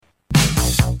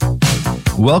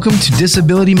Welcome to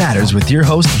Disability Matters with your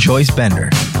host, Joyce Bender.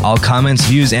 All comments,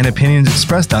 views, and opinions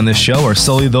expressed on this show are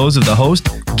solely those of the host,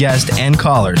 guest, and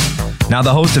callers. Now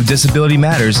the host of Disability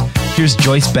Matters, here's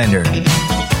Joyce Bender.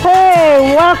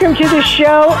 Hey, welcome to the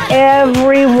show,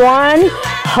 everyone.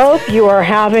 Hope you are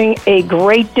having a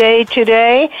great day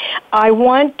today. I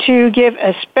want to give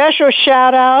a special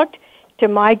shout out to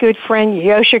my good friend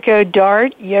Yoshiko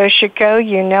Dart. Yoshiko,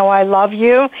 you know I love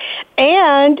you.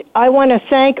 And I want to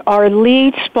thank our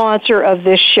lead sponsor of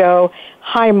this show,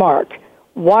 Highmark.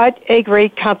 What a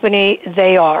great company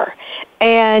they are.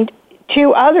 And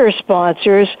two other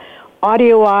sponsors,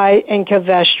 AudioEye and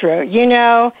Covestro. You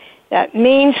know, that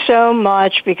means so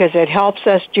much because it helps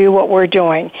us do what we're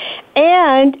doing.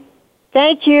 And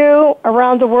thank you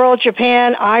around the world,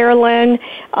 Japan, Ireland.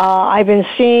 I've been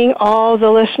seeing all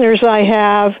the listeners I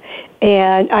have,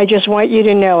 and I just want you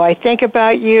to know I think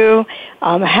about you.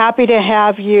 I'm happy to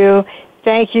have you.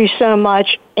 Thank you so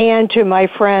much, and to my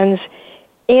friends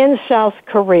in South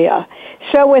Korea.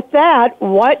 So with that,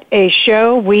 what a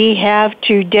show we have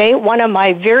today. One of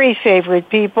my very favorite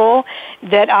people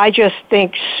that I just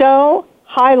think so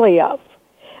highly of,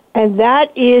 and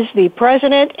that is the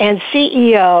President and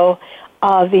CEO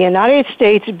of the United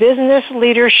States Business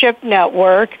Leadership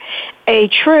Network, a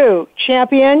true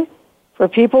champion for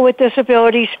people with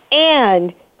disabilities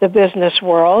and the business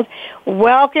world.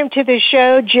 Welcome to the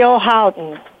show, Jill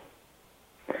Houghton.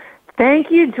 Thank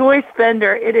you, Joyce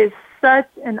Bender. It is such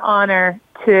an honor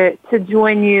to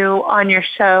join you on your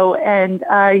show, and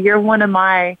you're one of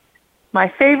my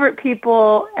favorite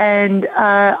people and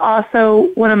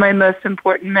also one of my most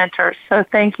important mentors. So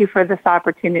thank you for this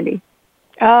opportunity.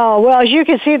 Oh, well, as you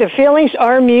can see, the feelings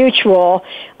are mutual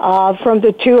from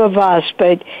the two of us,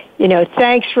 but, you know,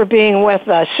 thanks for being with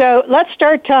us. So let's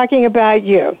start talking about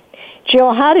you.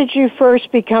 Jill, how did you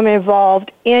first become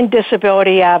involved in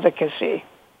disability advocacy?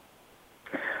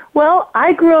 Well,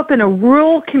 I grew up in a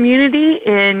rural community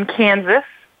in Kansas,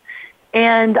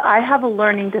 and I have a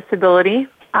learning disability.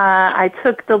 I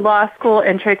took the law school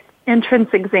entrance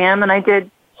exam, and I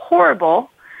did horrible.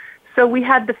 So we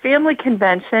had the family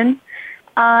convention,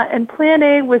 and plan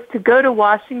A was to go to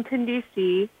Washington,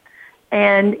 D.C.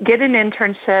 and get an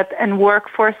internship and work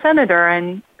for a senator.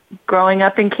 And growing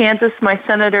up in Kansas, my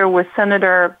senator was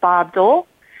Senator Bob Dole,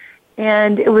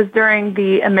 and it was during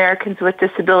the Americans with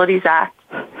Disabilities Act.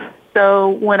 So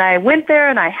when I went there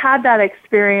and I had that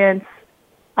experience,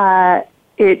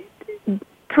 it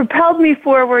propelled me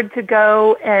forward to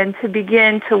go and to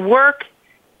begin to work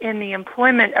in the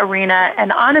employment arena.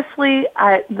 And honestly,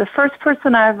 the first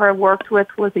person I ever worked with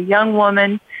was a young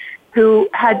woman who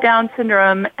had Down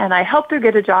syndrome, and I helped her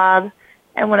get a job.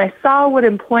 And when I saw what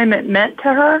employment meant to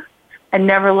her, I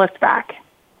never looked back.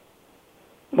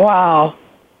 Wow.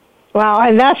 Wow,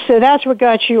 and that's what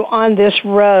got you on this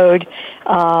road,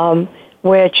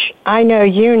 which I know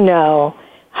you know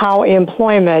how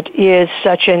employment is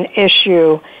such an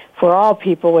issue for all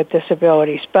people with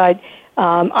disabilities. But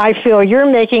I feel you're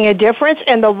making a difference,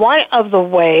 and one of the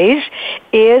ways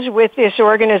is with this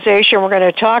organization we're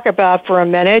going to talk about for a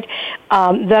minute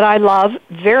that I love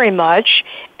very much,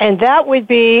 and that would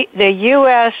be the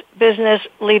U.S. Business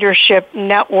Leadership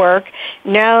Network,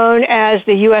 known as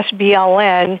the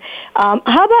USBLN. How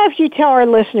about if you tell our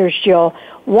listeners, Jill,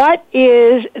 what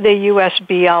is the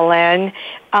USBLN,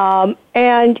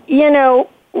 and, you know,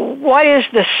 what is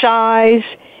the size,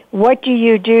 what do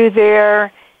you do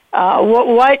there?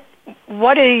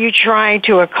 What are you trying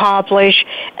to accomplish?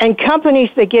 And companies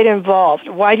that get involved,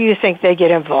 why do you think they get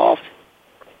involved?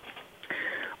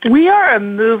 We are a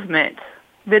movement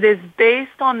that is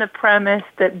based on the premise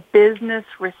that business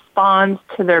responds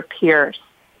to their peers.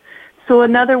 So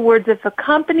in other words, if a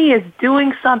company is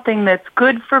doing something that's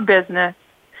good for business,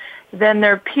 then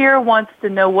their peer wants to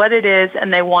know what it is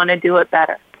and they want to do it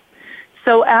better.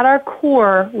 So at our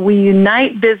core, we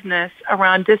unite business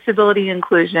around disability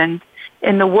inclusion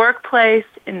in the workplace,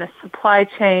 in the supply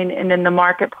chain, and in the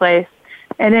marketplace.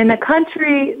 And in a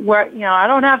country where, you know, I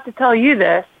don't have to tell you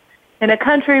this, in a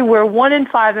country where 1 in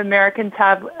 5 Americans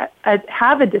have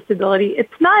a disability,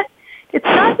 it's not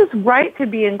just right to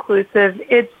be inclusive.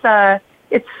 It's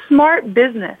smart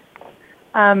business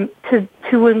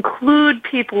to include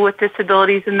people with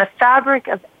disabilities in the fabric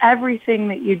of everything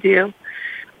that you do.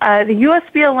 The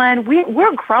USBLN,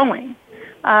 we're growing.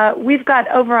 We've got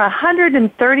over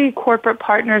 130 corporate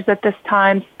partners at this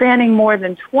time, spanning more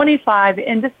than 25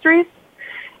 industries.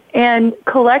 And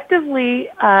collectively,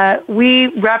 we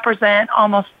represent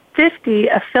almost 50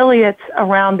 affiliates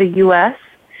around the U.S.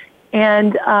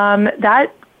 And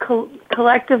that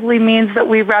collectively means that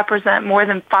we represent more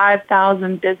than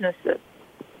 5,000 businesses.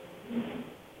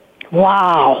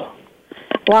 Wow.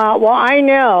 Wow. Well, I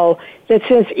know that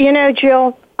since,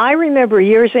 Jill, I remember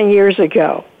years and years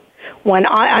ago when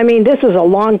I mean, this is a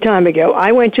long time ago.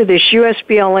 I went to this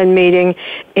USBLN meeting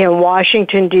in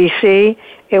Washington, D.C.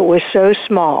 It was so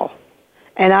small.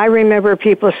 And I remember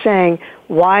people saying,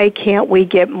 why can't we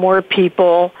get more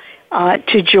people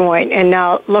to join? And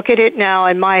now, look at it now,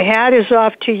 and my hat is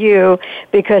off to you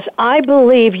because I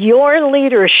believe your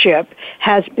leadership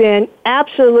has been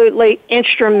absolutely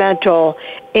instrumental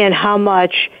in how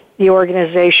much the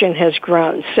organization has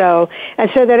grown. So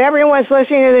that everyone's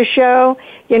listening to the show,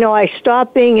 I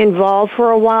stopped being involved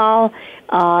for a while,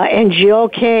 and Jill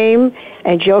came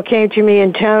to me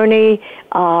and Tony,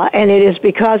 and it is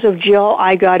because of Jill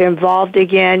I got involved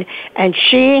again, and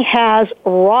she has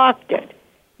rocked it.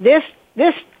 This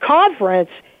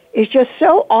conference is just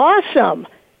so awesome.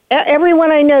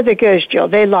 Everyone I know that goes, Jill,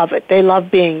 they love it. They love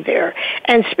being there.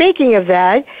 And speaking of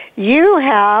that, you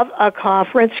have a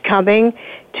conference coming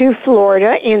to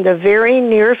Florida in the very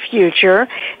near future.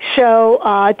 So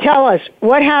tell us,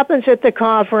 what happens at the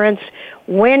conference?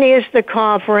 When is the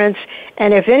conference?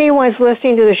 And if anyone's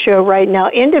listening to the show right now,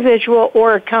 individual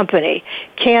or a company,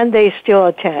 can they still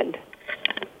attend?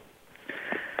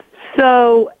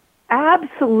 So,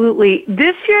 absolutely.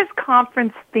 This year's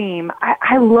conference theme,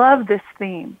 I love this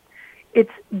theme. It's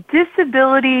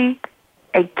Disability,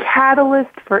 a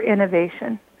Catalyst for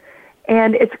Innovation.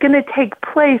 And it's going to take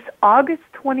place August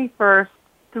 21st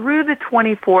through the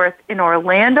 24th in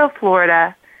Orlando,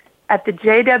 Florida at the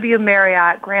JW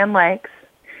Marriott Grand Lakes.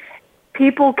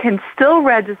 People can still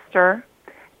register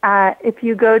if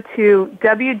you go to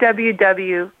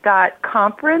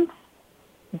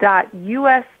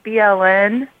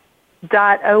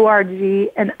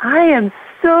www.conference.usbln.org. And I am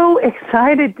so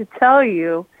excited to tell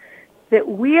you that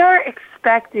we are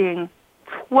expecting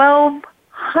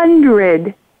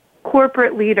 1,200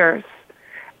 corporate leaders,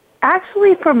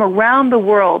 actually from around the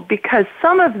world, because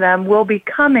some of them will be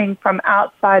coming from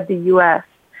outside the U.S.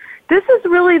 This is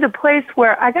really the place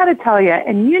where, I got to tell you,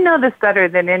 and you know this better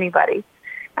than anybody,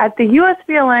 at the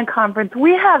USBLN conference,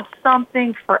 we have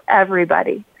something for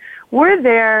everybody. We're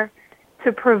there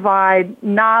to provide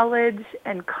knowledge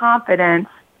and confidence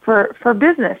for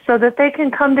business so that they can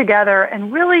come together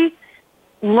and really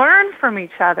learn from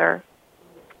each other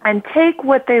and take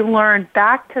what they learned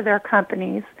back to their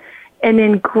companies and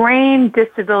ingrain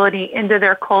disability into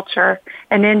their culture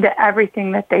and into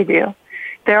everything that they do.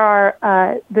 There are,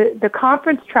 the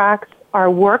conference tracks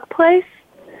are workplace,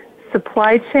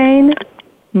 supply chain,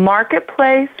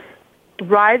 marketplace,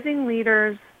 rising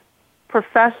leaders,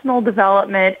 professional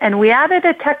development, and we added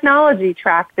a technology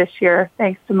track this year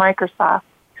thanks to Microsoft.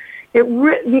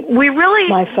 We really,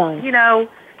 my fun.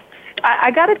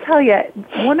 I got to tell you,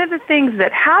 one of the things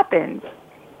that happens,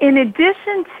 in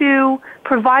addition to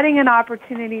providing an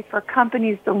opportunity for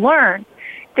companies to learn,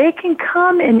 they can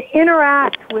come and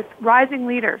interact with rising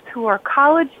leaders who are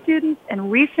college students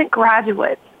and recent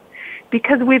graduates,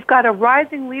 because we've got a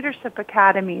Rising Leadership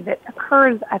Academy that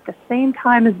occurs at the same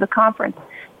time as the conference.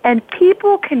 And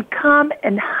people can come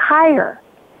and hire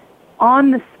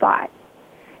on the spot.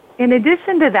 In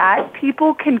addition to that,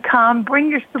 people can come, bring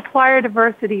your supplier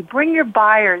diversity, bring your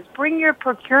buyers, bring your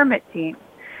procurement team,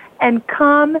 and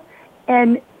come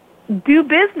and do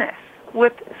business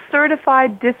with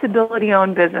certified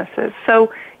disability-owned businesses.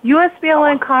 So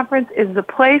USBLN Conference is the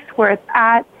place where it's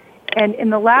at, and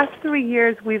in the last 3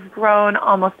 years, we've grown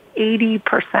almost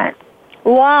 80%.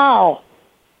 Wow.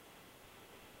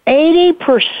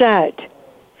 80%.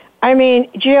 I mean,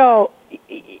 Jill,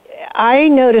 I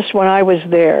noticed when I was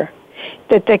there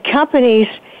that the companies,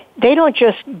 they don't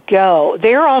just go.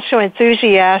 They're also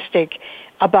enthusiastic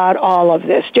about all of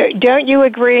this. Don't you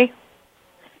agree?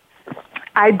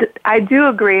 I do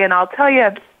agree, and I'll tell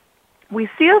you, we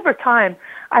see over time,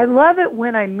 I love it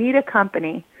when I meet a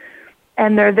company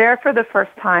and they're there for the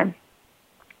first time,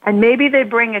 and maybe they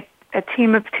bring a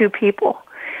team of 2 people,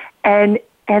 and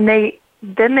they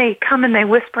come and they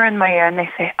whisper in my ear and they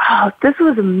say, "Oh, this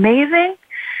was amazing.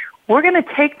 We're going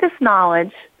to take this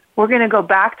knowledge. We're going to go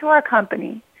back to our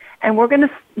company, and we're going to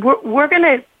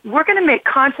make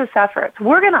conscious efforts.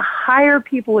 We're going to hire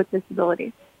people with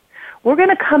disabilities. We're going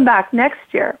to come back next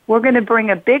year. We're going to bring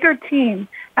a bigger team,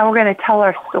 and we're going to tell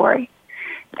our story."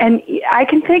 And I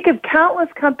can think of countless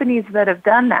companies that have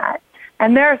done that.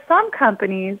 And there are some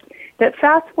companies that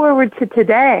fast forward to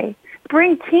today,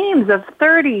 bring teams of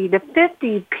 30 to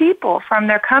 50 people from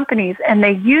their companies, and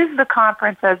they use the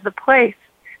conference as the place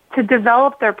to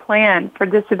develop their plan for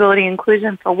disability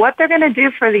inclusion, for what they're going to do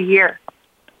for the year.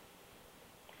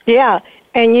 Yeah,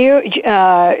 And you,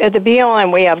 at the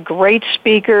BLM, we have great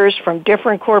speakers from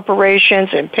different corporations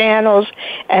and panels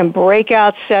and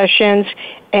breakout sessions.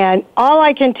 And all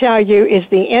I can tell you is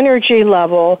the energy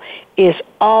level is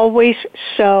always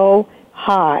so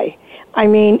high. I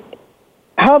mean,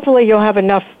 hopefully you'll have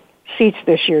enough seats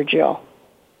this year, Jill.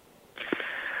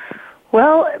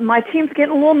 Well, my team's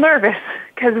getting a little nervous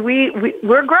because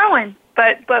we're growing.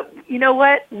 But you know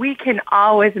what? We can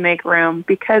always make room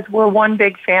because we're one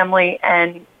big family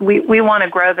and we want to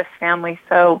grow this family.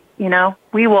 So,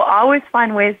 we will always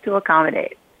find ways to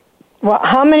accommodate. Well,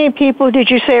 how many people did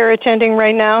you say are attending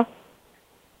right now?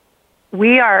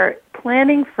 We are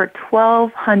planning for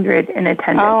 1,200 in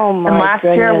attendance. Oh, my And last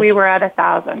goodness. year we were at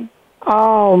 1,000.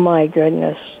 Oh, my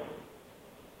goodness.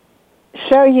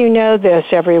 So you know this,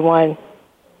 everyone.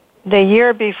 The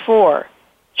year before,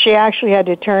 she actually had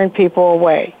to turn people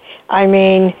away. I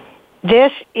mean,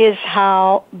 this is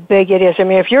how big it is. I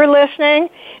mean, if you're listening,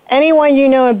 anyone you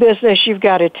know in business, you've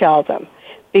got to tell them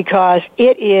because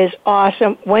it is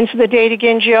awesome. When's the date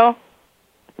again, Jill?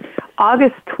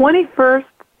 August 21st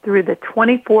through the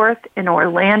 24th in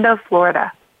Orlando,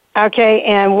 Florida. Okay,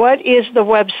 and what is the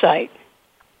website?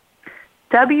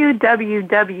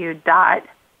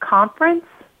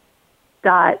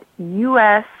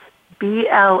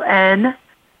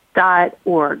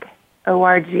 www.conference.usbln.org.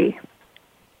 O-R-G.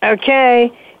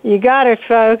 Okay, you got it,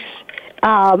 folks.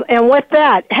 And with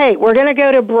that, hey, we're going to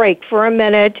go to break for a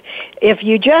minute. If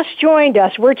you just joined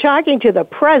us, we're talking to the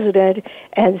president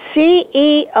and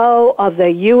CEO of the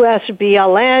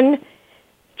USBLN,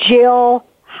 Jill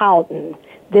Houghton.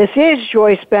 This is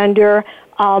Joyce Bender,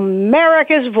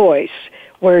 America's Voice,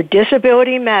 where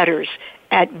disability matters,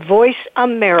 at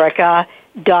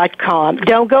voiceamerica.com.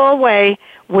 Don't go away.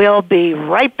 We'll be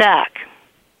right back.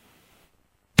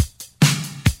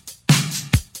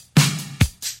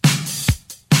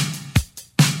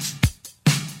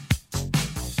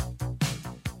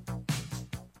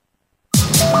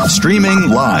 Streaming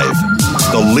live,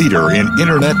 the leader in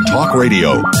Internet talk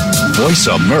radio,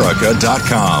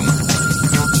 voiceamerica.com.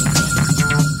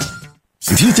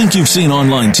 If you think you've seen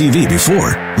online TV before,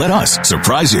 let us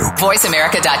surprise you.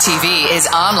 VoiceAmerica.tv is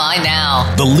online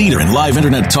now. The leader in live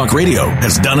Internet talk radio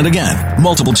has done it again.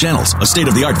 Multiple channels, a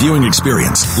state-of-the-art viewing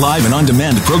experience, live and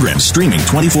on-demand programs streaming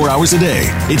 24 hours a day.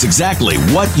 It's exactly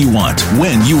what you want,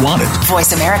 when you want it.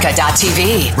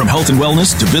 VoiceAmerica.tv. From health and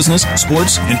wellness to business,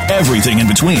 sports, and everything in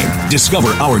between. Discover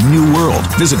our new world.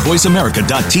 Visit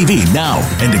VoiceAmerica.tv now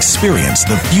and experience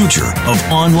the future of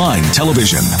online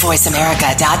television.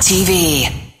 VoiceAmerica.tv.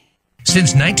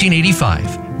 Since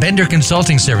 1985, Bender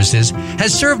Consulting Services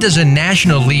has served as a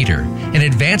national leader in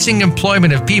advancing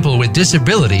employment of people with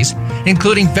disabilities,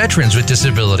 including veterans with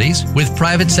disabilities, with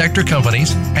private sector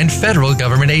companies and federal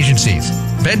government agencies.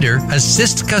 Bender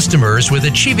assists customers with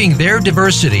achieving their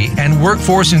diversity and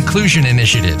workforce inclusion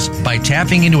initiatives by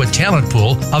tapping into a talent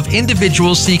pool of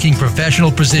individuals seeking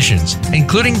professional positions,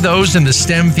 including those in the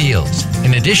STEM fields.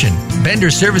 In addition,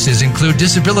 Bender services include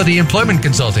disability employment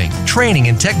consulting, training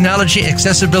and technology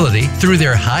accessibility through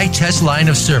their high-test line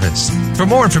of service. For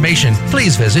more information,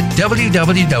 please visit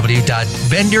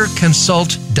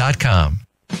www.benderconsult.com.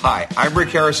 Hi, I'm Rick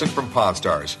Harrison from Pawn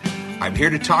Stars. I'm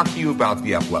here to talk to you about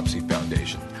the Epilepsy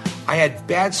Foundation. I had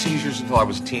bad seizures until I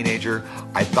was a teenager.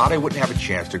 I thought I wouldn't have a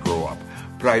chance to grow up,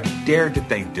 but I dared to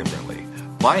think differently.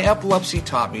 My epilepsy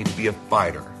taught me to be a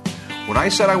fighter. When I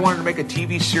said I wanted to make a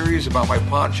TV series about my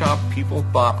pawn shop, people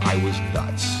thought I was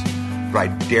nuts. But I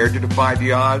dared to defy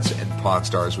the odds, and Pawn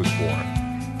Stars was born.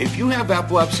 If you have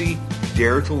epilepsy,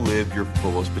 dare to live your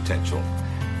fullest potential.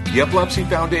 The Epilepsy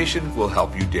Foundation will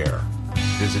help you dare.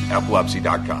 Visit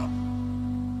epilepsy.com.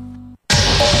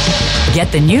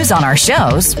 Get the news on our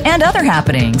shows and other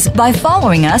happenings by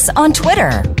following us on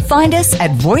Twitter. Find us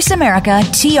at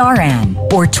VoiceAmericaTRN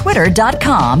or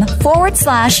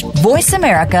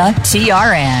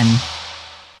twitter.com/VoiceAmericaTRN.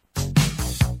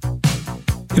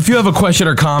 If you have a question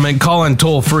or comment, call in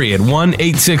toll free at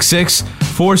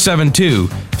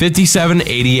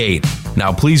 1-866-472-5788.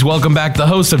 Now, please welcome back the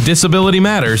host of Disability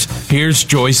Matters. Here's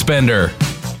Joyce Bender.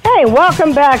 Hey,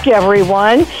 welcome back,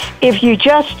 everyone. If you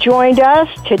just joined us,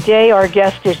 today our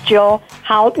guest is Jill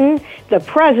Houghton, the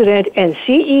president and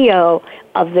CEO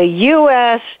of the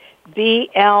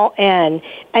USBLN. And,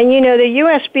 the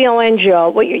USBLN,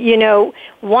 Jill,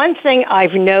 one thing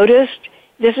I've noticed,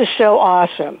 this is so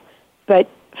awesome, but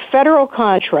federal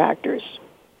contractors,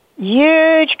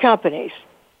 huge companies,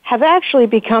 have actually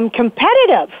become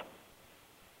competitive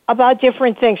about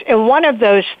different things. And one of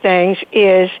those things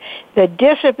is the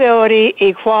Disability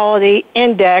Equality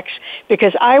Index,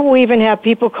 because I will even have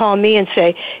people call me and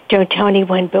say, don't tell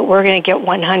anyone, but we're going to get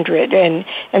 100. And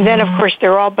then, of course,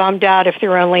 they're all bummed out if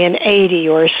they're only an 80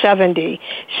 or a 70.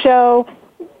 So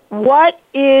what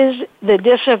is the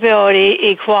Disability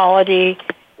Equality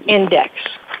Index?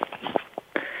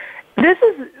 This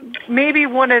is maybe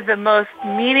one of the most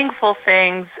meaningful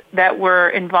things that we're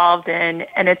involved in,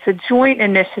 and it's a joint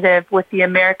initiative with the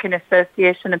American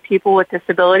Association of People with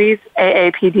Disabilities,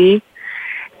 AAPD.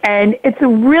 And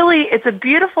it's a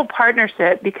beautiful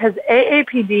partnership because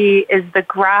AAPD is the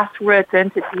grassroots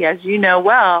entity, as you know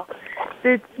well,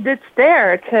 that's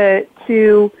there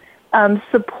to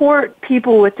support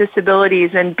people with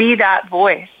disabilities and be that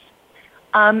voice.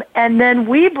 And then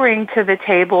we bring to the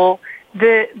table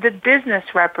the business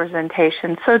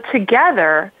representation. So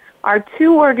together, our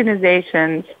two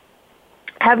organizations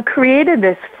have created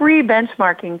this free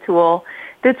benchmarking tool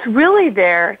that's really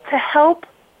there to help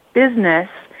business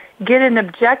get an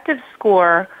objective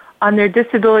score on their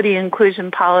disability inclusion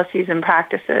policies and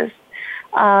practices.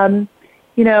 We're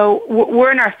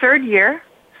in our third year,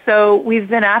 so we've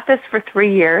been at this for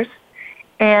 3 years,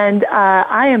 and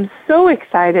I am so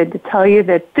excited to tell you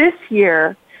that this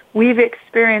year we've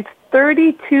experienced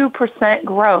 32%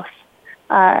 growth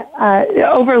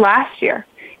over last year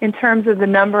in terms of the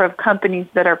number of companies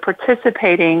that are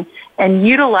participating and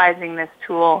utilizing this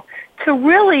tool to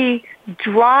really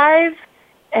drive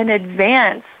and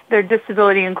advance their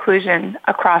disability inclusion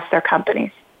across their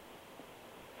companies.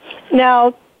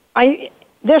 Now,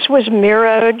 this was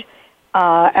mirrored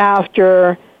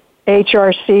after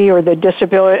HRC or the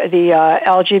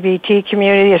LGBT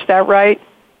community. Is that right?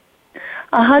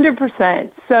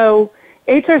 100%. So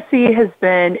HRC has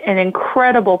been an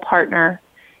incredible partner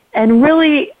and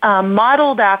really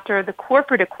modeled after the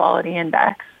Corporate Equality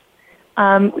Index.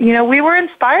 We were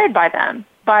inspired by them,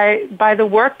 by the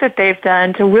work that they've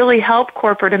done to really help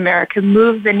corporate America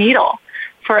move the needle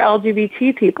for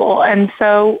LGBT people. And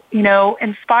so,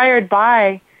 inspired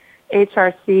by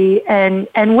HRC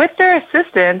and with their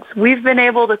assistance, we've been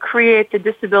able to create the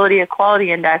Disability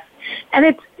Equality Index. And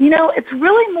it's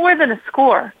really more than a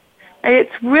score.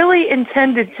 It's really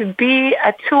intended to be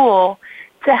a tool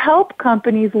to help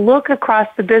companies look across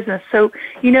the business. So,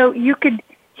 you could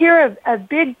hear a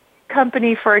big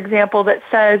company, for example, that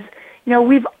says,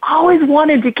 we've always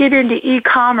wanted to get into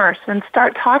e-commerce and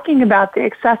start talking about the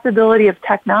accessibility of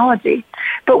technology,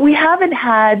 but we haven't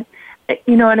had,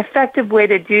 an effective way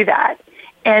to do that.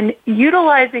 And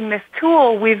utilizing this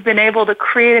tool, we've been able to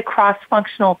create a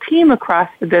cross-functional team across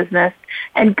the business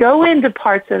and go into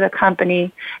parts of the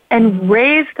company and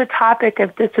raise the topic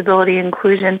of disability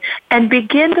inclusion and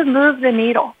begin to move the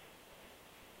needle.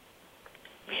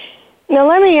 Now,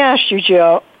 let me ask you,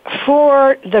 Jill,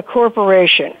 for the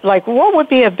corporation, what would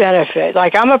be a benefit?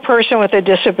 I'm a person with a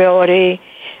disability.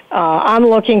 I'm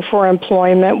looking for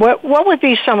employment. What would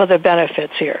be some of the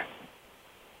benefits here?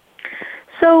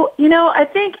 So, I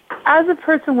think as a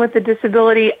person with a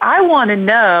disability, I want to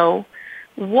know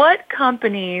what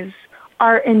companies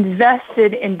are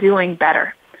invested in doing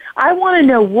better. I want to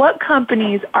know what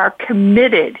companies are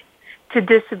committed to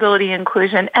disability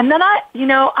inclusion. And then I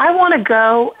want to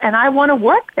go and I want to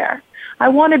work there. I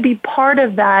want to be part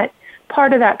of that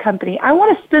company. I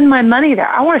want to spend my money there.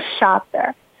 I want to shop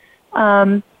there.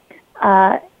 And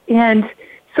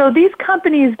so these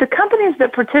companies, the companies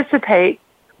that participate,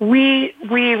 we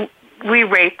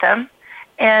rate them,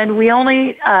 and we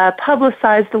only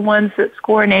publicize the ones that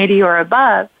score an 80 or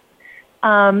above.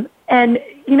 And,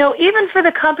 even for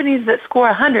the companies that score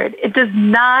 100, it does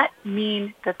not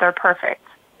mean that they're perfect.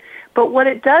 But what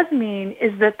it does mean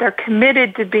is that they're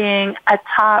committed to being a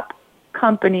top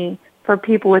company for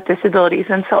people with disabilities.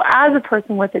 And so as a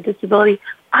person with a disability,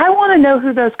 I want to know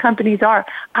who those companies are.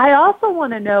 I also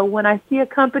want to know when I see a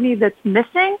company that's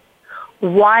missing,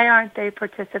 why aren't they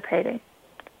participating?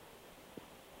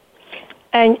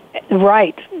 And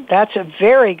right, that's a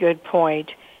very good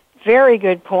point. Very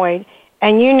good point.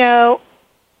 And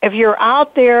if you're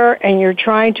out there and you're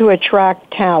trying to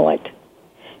attract talent,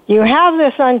 you have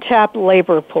this untapped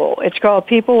labor pool. It's called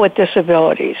people with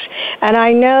disabilities. And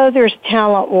I know there's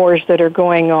talent wars that are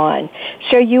going on.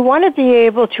 So you want to be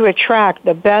able to attract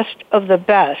the best of the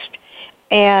best.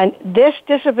 And this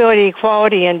Disability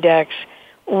Equality Index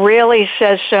really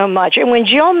says so much. And when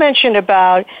Jill mentioned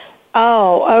about,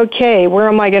 where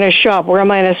am I going to shop? Where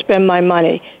am I going to spend my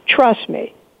money? Trust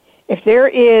me, if there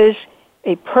is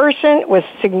a person with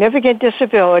significant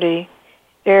disability,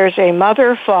 there's a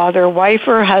mother, father, wife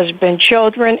or husband,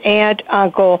 children, aunt,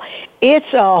 uncle.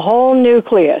 It's a whole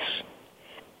nucleus,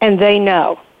 and they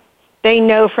know. They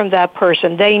know from that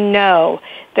person. They know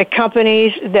the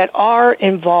companies that are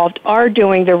involved are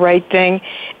doing the right thing.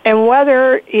 And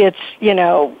whether it's,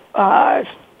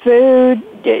 food,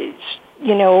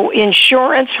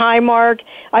 insurance, Highmark,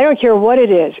 I don't care what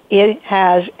it is. It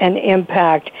has an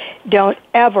impact. Don't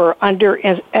ever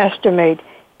underestimate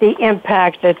the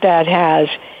impact that has,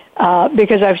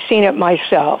 because I've seen it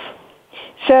myself.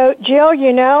 So, Jill,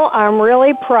 I'm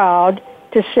really proud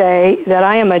to say that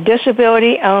I am a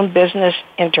disability-owned business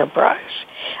enterprise.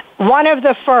 One of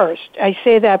the first, I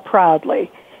say that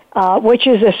proudly, which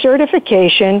is a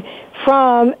certification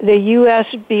from the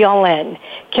USBLN.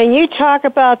 Can you talk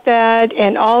about that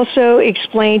and also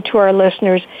explain to our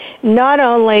listeners not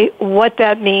only what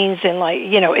that means and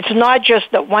it's not just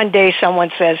that one day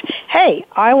someone says, hey,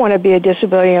 I want to be a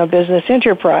disability-owned business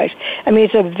enterprise. I mean,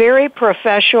 it's a very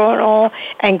professional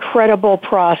and credible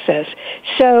process.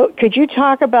 So could you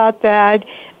talk about that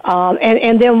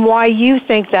and then why you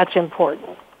think that's important?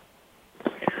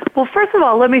 Well, first of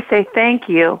all, let me say thank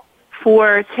you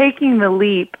for taking the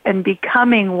leap and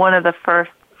becoming one of the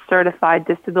first certified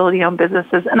disability-owned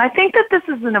businesses. And I think that this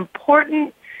is an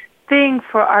important thing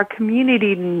for our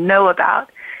community to know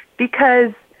about,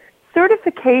 because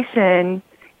certification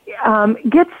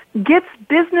gets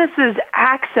businesses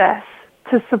access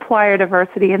to supplier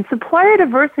diversity. And supplier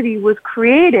diversity was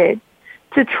created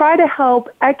to try to help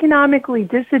economically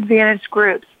disadvantaged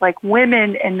groups like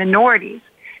women and minorities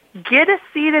get a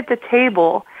seat at the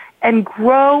table and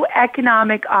grow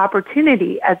economic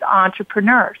opportunity as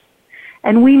entrepreneurs.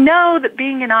 And we know that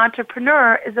being an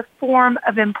entrepreneur is a form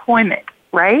of employment,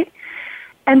 right?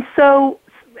 And so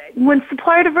when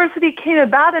supplier diversity came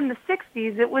about in the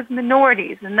 60s, it was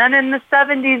minorities. And then in the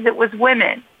 70s, it was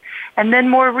women. And then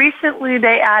more recently,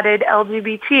 they added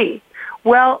LGBT.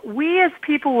 Well, we as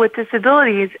people with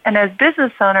disabilities and as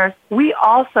business owners, we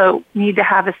also need to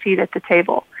have a seat at the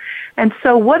table. And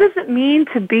so what does it mean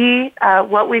to be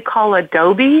what we call a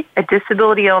DOBE, a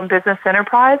disability-owned business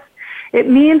enterprise? It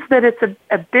means that it's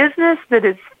a business that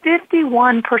is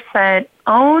 51%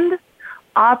 owned,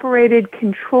 operated,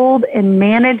 controlled, and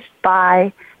managed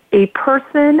by a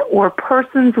person or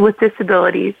persons with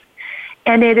disabilities,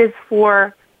 and it is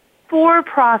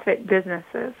for-profit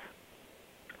businesses.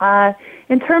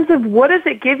 In terms of what does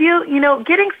it give you,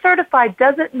 getting certified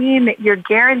doesn't mean that you're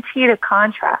guaranteed a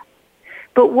contract.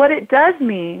 But what it does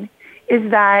mean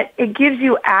is that it gives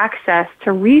you access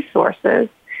to resources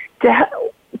to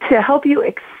help you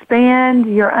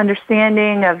expand your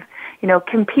understanding of,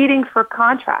 competing for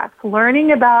contracts,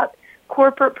 learning about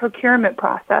corporate procurement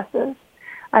processes.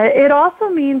 It also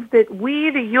means that we,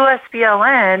 the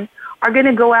USBLN, are going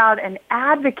to go out and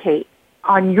advocate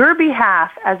on your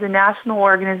behalf as a national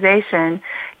organization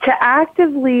to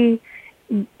actively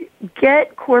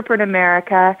get corporate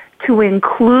America to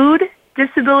include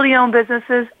disability-owned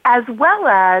businesses, as well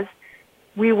as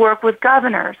we work with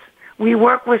governors, we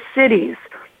work with cities.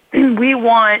 We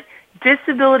want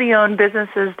disability-owned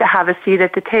businesses to have a seat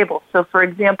at the table. So, for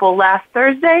example, last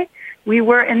Thursday, we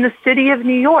were in the city of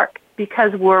New York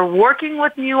because we're working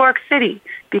with New York City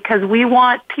because we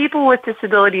want people with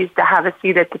disabilities to have a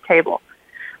seat at the table.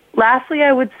 Lastly,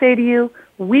 I would say to you,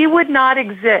 we would not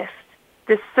exist.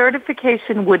 This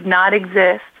certification would not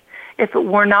exist if it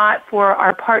were not for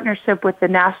our partnership with the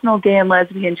National Gay and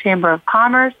Lesbian Chamber of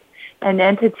Commerce and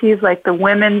entities like the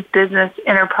Women's Business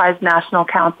Enterprise National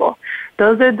Council.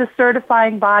 Those are the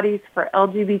certifying bodies for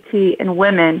LGBT and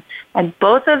women, and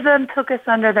both of them took us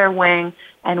under their wing,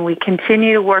 and we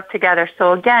continue to work together.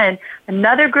 So again,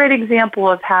 another great example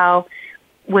of how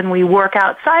when we work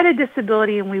outside of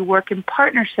disability and we work in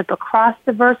partnership across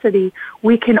diversity,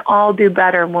 we can all do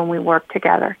better when we work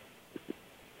together.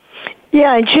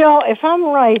 Yeah, and Jill, if I'm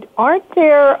right, aren't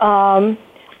there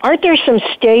some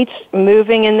states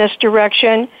moving in this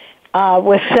direction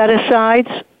with set-asides?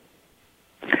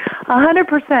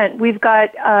 100%. We've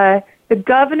got the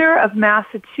governor of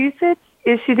Massachusetts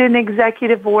issued an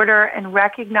executive order and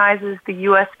recognizes the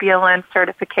USBLN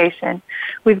certification.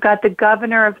 We've got the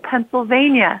governor of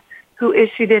Pennsylvania who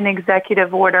issued an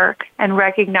executive order and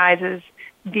recognizes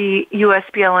the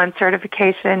USBLN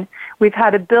certification. We've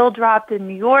had a bill dropped in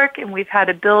New York, and we've had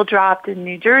a bill dropped in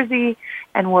New Jersey,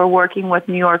 and we're working with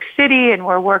New York City, and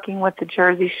we're working with the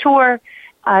Jersey Shore.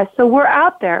 So we're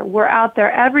out there. We're out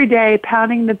there every day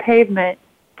pounding the pavement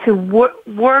to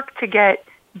work to get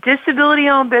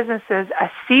disability-owned businesses a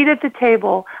seat at the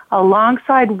table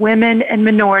alongside women and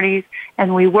minorities,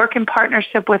 and we work in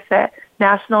partnership with the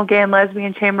National Gay and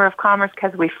Lesbian Chamber of Commerce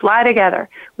because we fly together.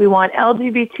 We want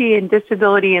LGBT and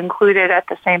disability included at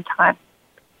the same time.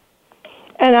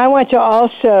 And I want to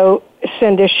also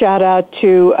send a shout out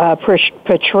to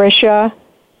Patricia,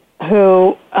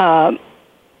 who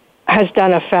has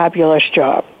done a fabulous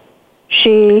job.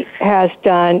 She has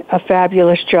done a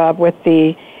fabulous job with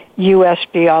the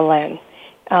USBLN,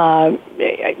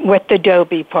 with the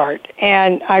Dobie part.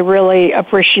 And I really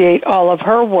appreciate all of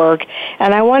her work.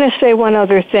 And I want to say one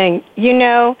other thing. You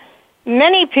know,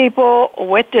 many people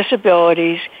with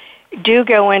disabilities do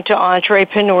go into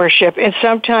entrepreneurship, and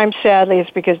sometimes, sadly, it's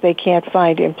because they can't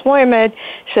find employment,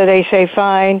 so they say,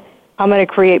 fine, I'm going to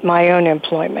create my own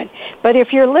employment. But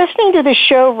if you're listening to the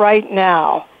show right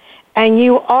now, and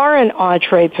you are an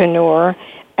entrepreneur,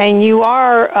 and you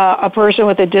are a person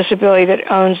with a disability that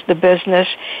owns the business,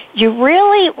 you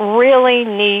really, really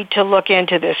need to look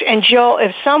into this. And Jill,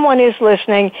 if someone is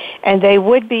listening and they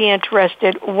would be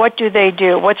interested, what do they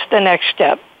do? What's the next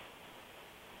step?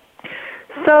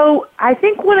 So I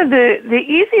think one of the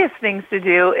easiest things to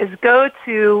do is go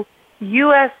to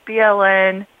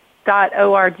USBLN.org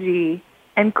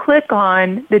and click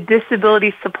on the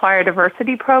Disability Supplier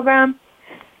Diversity Program.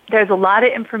 There's a lot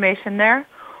of information there.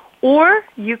 Or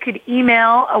you could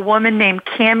email a woman named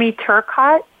Cami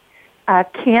Turcott,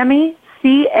 Cami,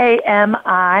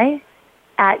 C-A-M-I,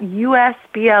 at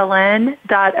USBLN.org.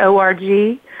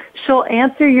 She'll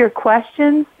answer your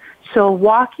questions. She'll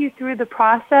walk you through the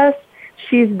process.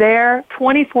 She's there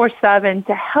 24/7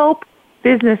 to help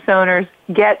business owners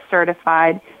get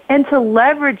certified and to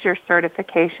leverage your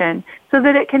certification so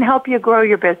that it can help you grow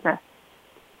your business.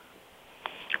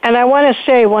 And I want to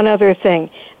say one other thing.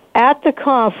 At the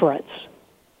conference,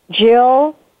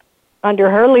 Jill,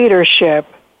 under her leadership,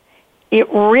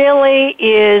 it really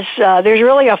is, there's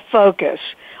really a focus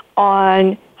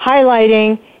on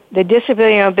highlighting the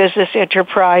disability-owned business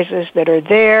enterprises that are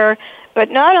there, but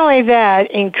not only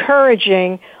that,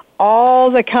 encouraging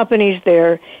all the companies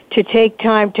there to take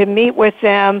time to meet with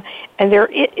them. And there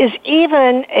is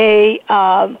even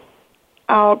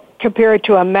I'll compare it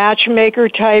to a matchmaker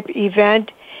type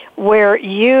event where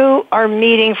you are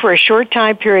meeting for a short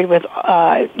time period with,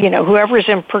 whoever's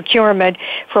in procurement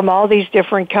from all these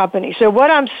different companies. So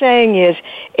what I'm saying is,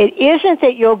 it isn't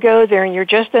that you'll go there and you're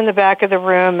just in the back of the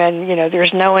room and,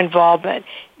 there's no involvement.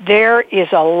 There is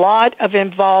a lot of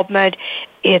involvement.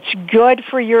 It's good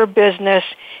for your business.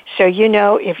 So,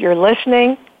 if you're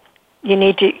listening, you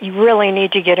really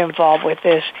need to get involved with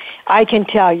this. I can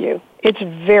tell you, it's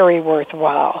very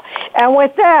worthwhile. And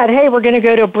with that, hey, we're going to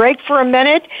go to a break for a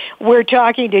minute. We're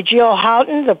talking to Jill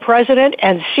Houghton, the president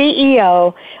and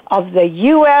CEO of the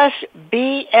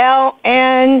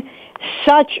USBLN,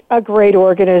 such a great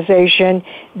organization.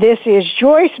 This is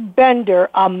Joyce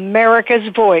Bender, America's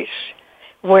Voice,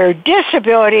 where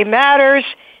disability matters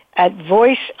at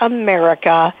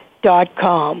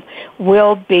voiceamerica.com.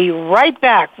 We'll be right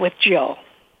back with Jill.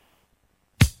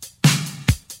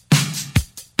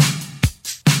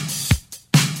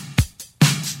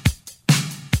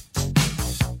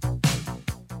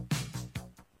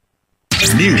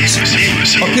 News,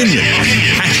 opinion,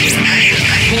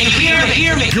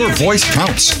 hear me. Your voice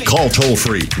counts. Call toll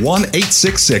free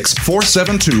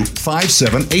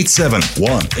 1-866-472-5787.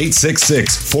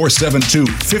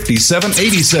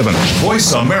 1-866-472-5787.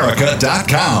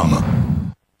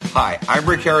 VoiceAmerica.com. Hi, I'm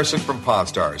Rick Harrison from Pawn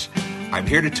Stars. I'm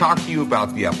here to talk to you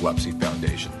about the Epilepsy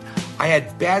Foundation. I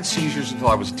had bad seizures until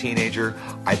I was a teenager.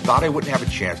 I thought I wouldn't have a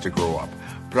chance to grow up,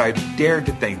 but I dared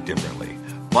to think differently.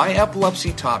 My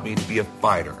epilepsy taught me to be a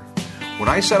fighter. When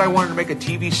I said I wanted to make a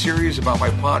TV series about my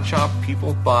pawn shop,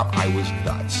 people thought I was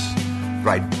nuts.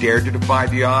 But I dared to defy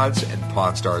the odds, and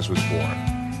Pawn Stars was born.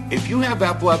 If you have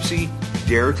epilepsy,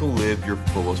 dare to live your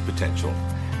fullest potential.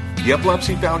 The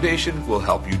Epilepsy Foundation will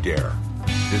help you dare.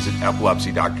 Visit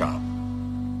epilepsy.com.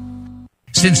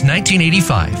 Since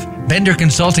 1985, Bender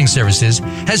Consulting Services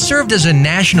has served as a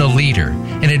national leader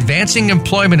in advancing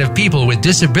employment of people with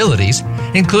disabilities,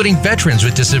 including veterans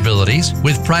with disabilities,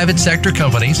 with private sector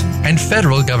companies and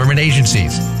federal government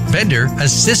agencies. Bender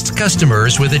assists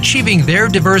customers with achieving their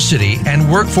diversity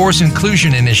and workforce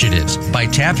inclusion initiatives by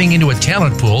tapping into a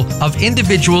talent pool of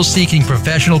individuals seeking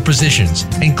professional positions,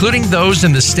 including those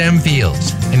in the STEM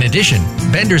fields. In addition,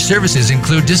 Bender services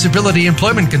include disability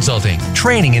employment consulting,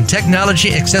 training and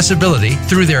technology accessibility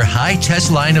through their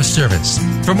high-test line of service.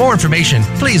 For more information,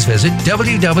 please visit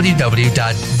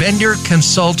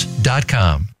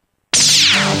www.benderconsult.com.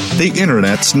 The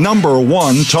Internet's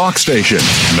 #1 talk station.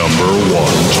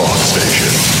 #1 talk station.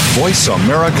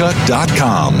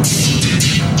 VoiceAmerica.com.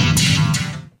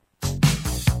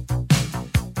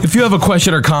 If you have a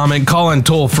question or comment, call in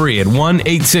toll free at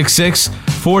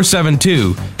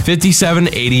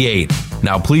 1-866-472-5788.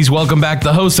 Now, please welcome back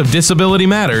the host of Disability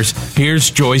Matters.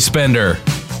 Here's Joyce Bender.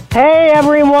 Hey,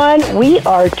 everyone. We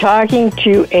are talking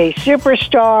to a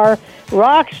superstar,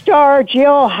 rock star,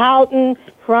 Jill Houghton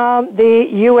from the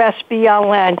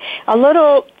USBLN. A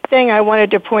little thing I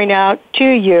wanted to point out to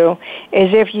you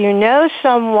is if you know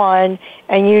someone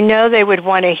and you know they would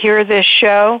want to hear this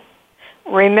show,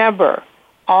 remember,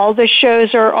 all the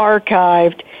shows are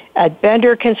archived at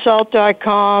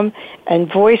benderconsult.com and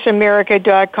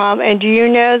voiceamerica.com. And do you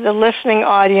know the listening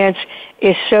audience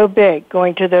is so big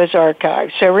going to those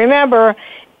archives? So remember,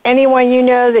 anyone you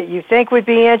know that you think would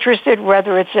be interested,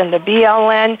 whether it's in the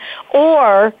BLN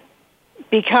or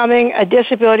becoming a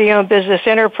disability-owned business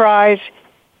enterprise,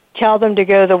 tell them to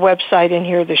go to the website and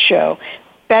hear the show.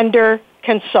 Bender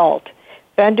Consult,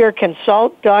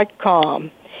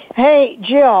 benderconsult.com. Hey,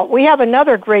 Jill, we have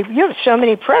another great, you have so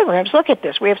many programs. Look at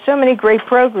this. We have so many great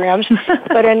programs.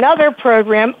 But another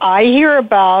program I hear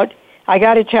about, I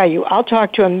got to tell you, I'll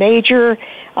talk to a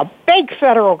big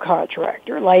federal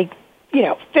contractor, like,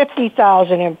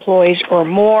 50,000 employees or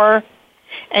more,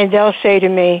 and they'll say to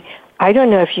me, I don't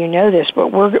know if you know this, but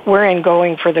we're in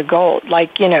going for the gold,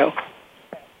 like, a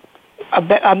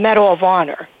Medal of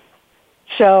Honor.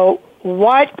 So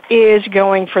what is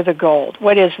going for the gold?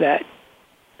 What is that?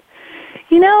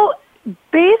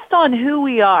 Based on who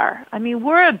we are,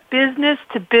 we're a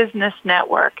business-to-business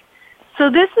network. So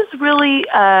this is really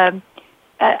a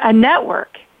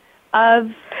network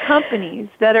of companies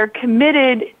that are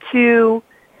committed to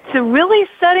really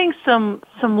setting some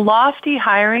lofty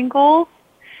hiring goals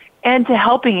and to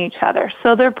helping each other.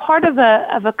 So they're part of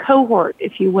a cohort,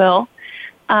 if you will.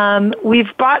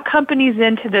 We've brought companies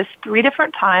into this 3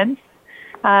 different times.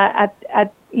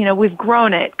 We've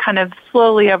grown it kind of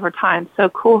slowly over time. So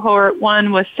cohort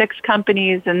 1 was 6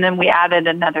 companies, and then we added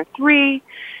another 3,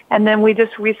 and then we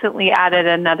just recently added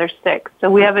another 6. So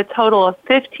we have a total of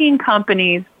 15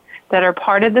 companies that are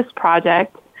part of this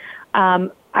project.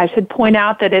 I should point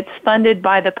out that it's funded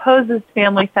by the Poses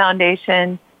Family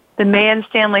Foundation, the May and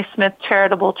Stanley Smith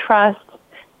Charitable Trust,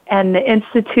 and the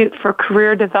Institute for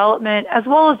Career Development, as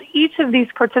well as each of these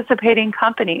participating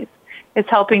companies is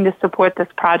helping to support this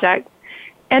project.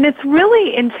 And it's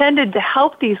really intended to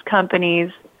help these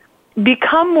companies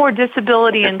become more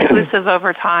disability inclusive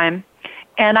over time.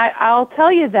 And I'll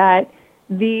tell you that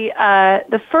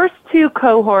the first 2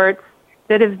 cohorts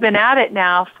that have been at it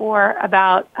now for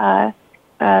about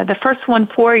the first one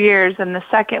 4 years and the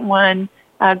second one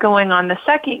going on the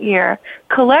second year,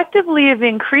 collectively have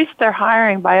increased their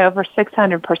hiring by over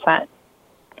 600%.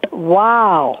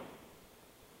 Wow.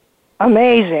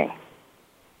 Amazing.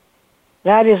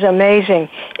 That is amazing.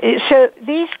 So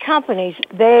these companies,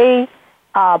 they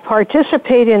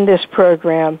participate in this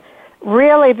program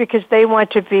really because they want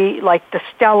to be like the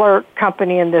stellar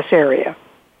company in this area.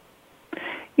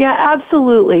 Yeah,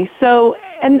 absolutely. So,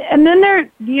 and then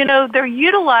they're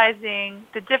utilizing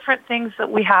the different things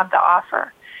that we have to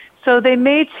offer. So they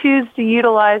may choose to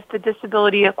utilize the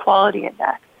Disability Equality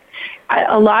Index.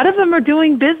 A lot of them are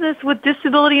doing business with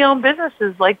disability-owned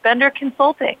businesses like Bender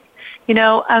Consulting,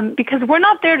 because we're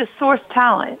not there to source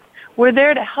talent. We're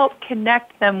there to help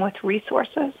connect them with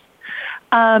resources.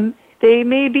 They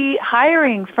may be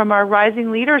hiring from our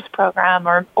Rising Leaders program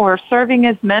or serving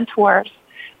as mentors.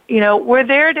 We're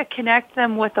there to connect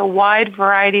them with a wide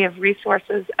variety of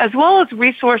resources, as well as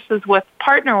resources with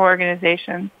partner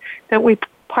organizations that we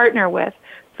partner with,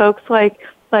 folks like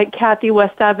Kathy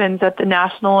West Evans at the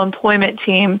National Employment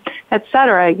Team, et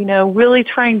cetera, really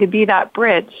trying to be that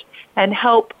bridge and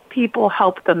help people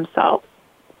help themselves.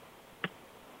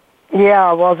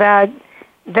 Yeah, well, that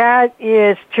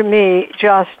is, to me,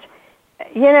 just,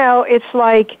 it's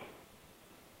like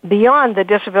beyond the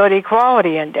Disability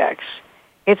Equality Index.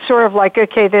 It's sort of like,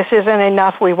 okay, this isn't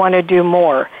enough, we want to do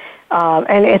more.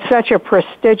 And it's such a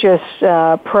prestigious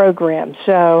program.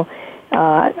 So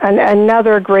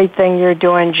another great thing you're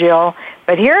doing, Jill.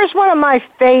 But here's one of my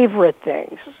favorite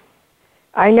things.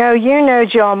 I know you know,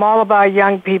 Jill, I'm all about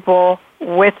young people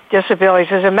with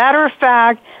disabilities. As a matter of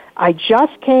fact, I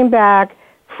just came back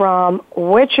from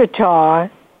Wichita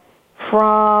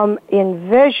from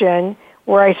Envision,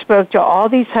 where I spoke to all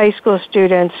these high school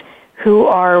students who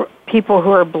are people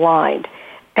who are blind.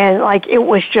 And it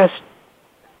was just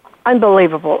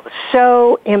unbelievable,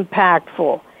 so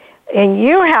impactful. And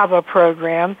you have a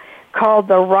program called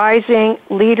the Rising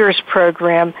Leaders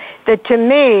Program that, to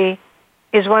me,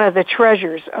 is one of the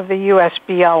treasures of the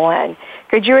USBLN.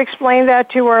 Could you explain that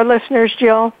to our listeners,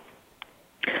 Jill?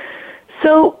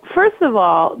 So, first of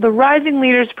all, the Rising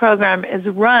Leaders Program is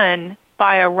run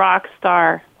by a rock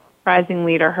star rising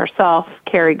leader herself,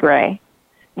 Carrie Gray.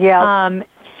 Yeah,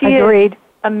 agreed.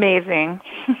 amazing.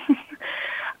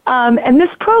 And this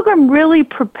program really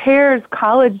prepares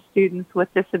college students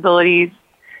with disabilities,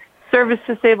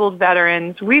 service-disabled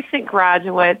veterans, recent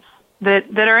graduates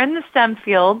that are in the STEM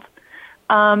field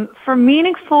for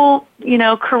meaningful,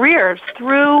 careers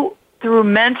through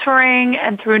mentoring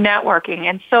and through networking.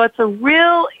 And so it's a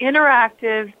real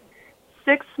interactive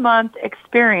 6-month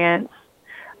experience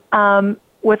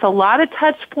with a lot of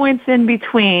touch points in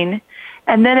between,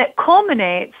 and then it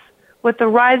culminates with the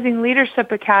Rising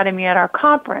Leadership Academy at our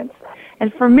conference.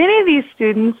 And for many of these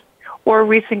students or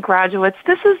recent graduates,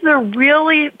 this is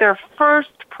their first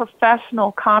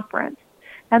professional conference.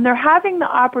 And they're having the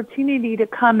opportunity to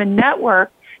come and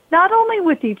network not only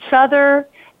with each other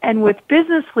and with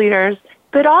business leaders,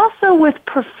 but also with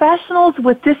professionals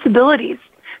with disabilities.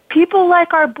 People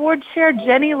like our board chair,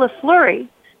 Jenny LaFleury,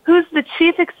 who's the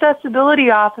Chief Accessibility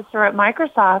Officer at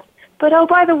Microsoft, but oh,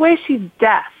 by the way, she's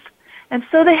deaf. And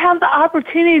so they have the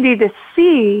opportunity to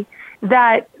see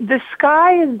that the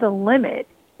sky is the limit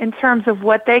in terms of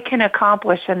what they can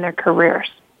accomplish in their careers.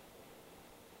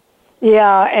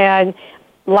 Yeah, and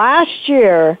last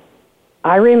year,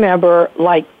 I remember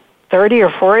like 30 or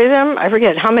 40 of them, I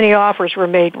forget how many offers were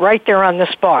made right there on the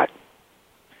spot.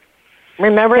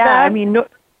 Remember that? I mean,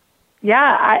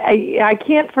 I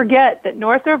can't forget that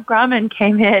Northrop Grumman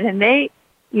came in and they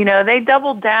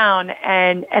doubled down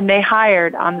and they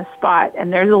hired on the spot.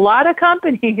 And there's a lot of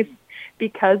companies,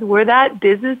 because we're that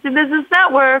business-to-business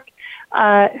network,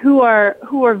 who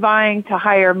are vying to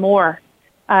hire more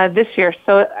this year.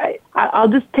 So I'll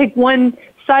just take one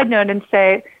side note and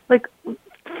say, like,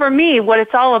 for me, what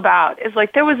it's all about is,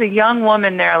 like, there was a young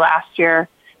woman there last year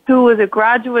who was a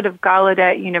graduate of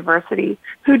Gallaudet University,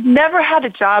 who'd never had a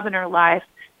job in her life,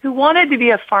 who wanted to be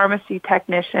a pharmacy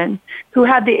technician, who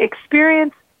had the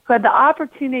experience, who had the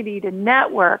opportunity to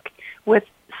network with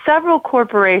several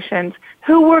corporations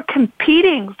who were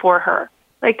competing for her.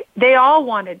 Like, they all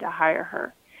wanted to hire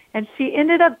her. And she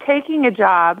ended up taking a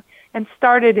job and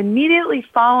started immediately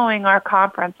following our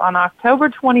conference on October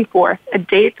 24th, a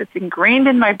date that's ingrained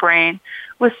in my brain,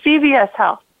 with CVS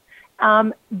Health.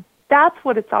 That's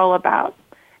what it's all about.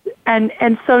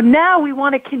 And so now we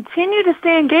want to continue to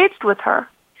stay engaged with her,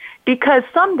 because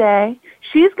someday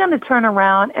she's going to turn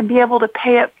around and be able to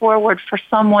pay it forward for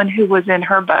someone who was in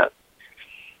her boat.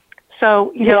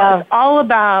 So, it's all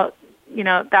about,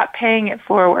 that paying it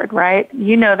forward, right?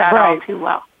 You know that all too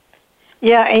well.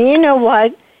 Yeah, and you know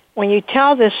what? When you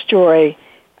tell this story,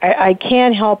 I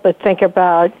can't help but think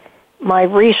about my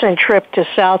recent trip to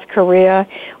South Korea,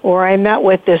 where I met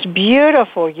with this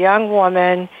beautiful young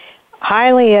woman,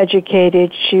 highly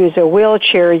educated. She was a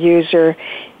wheelchair user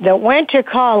that went to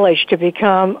college to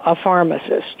become a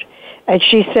pharmacist. And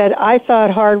she said, I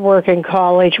thought hard work in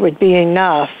college would be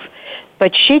enough,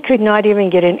 but she could not even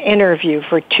get an interview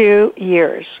for 2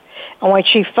 years. And when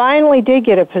she finally did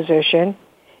get a position,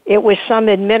 it was some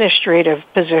administrative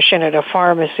position at a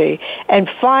pharmacy. And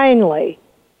finally,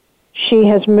 she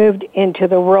has moved into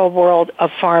the real world of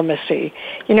pharmacy.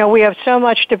 We have so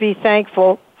much to be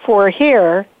thankful for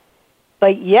here,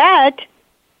 but yet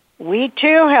we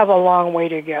too have a long way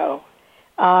to go.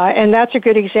 And that's a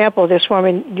good example. This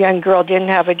young girl didn't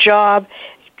have a job,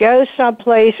 goes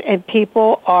someplace, and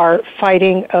people are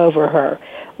fighting over her.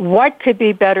 What could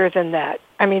be better than that?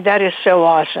 I mean, that is so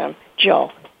awesome,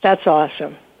 Jill. That's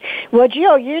awesome. Well,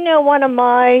 Jill, one of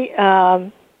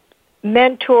my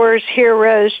mentors,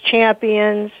 heroes,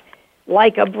 champions,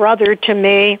 like a brother to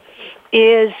me,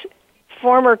 is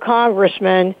former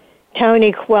Congressman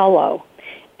Tony Coelho.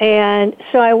 And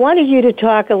so I wanted you to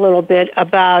talk a little bit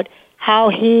about how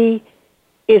he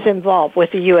is involved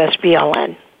with the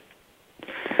USBLN.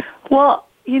 Well,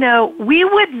 we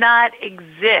would not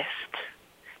exist.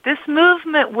 This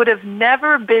movement would have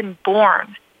never been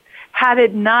born had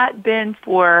it not been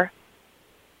for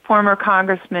former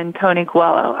Congressman Tony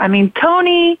Coelho. I mean,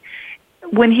 Tony,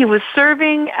 when he was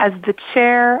serving as the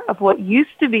chair of what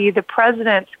used to be the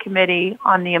President's Committee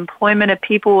on the Employment of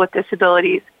People with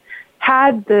Disabilities,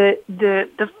 had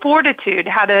the fortitude,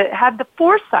 had the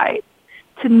foresight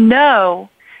to know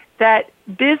that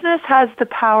business has the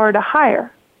power to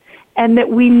hire, and that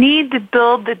we need to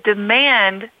build the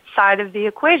demand side of the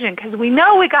equation, because we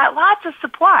know we got lots of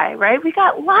supply, right? We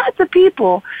got lots of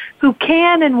people who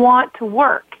can and want to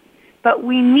work, but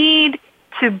we need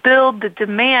to build the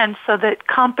demand so that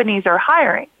companies are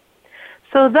hiring.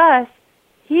 So thus,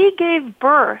 he gave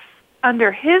birth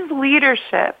under his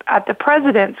leadership at the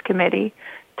President's Committee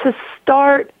to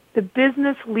start the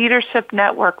Business Leadership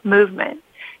Network movement.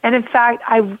 And in fact,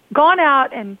 I've gone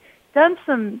out and done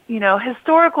some,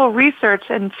 historical research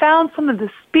and found some of the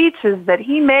speeches that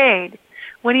he made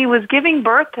when he was giving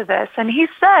birth to this, and he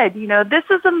said, this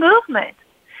is a movement.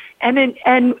 And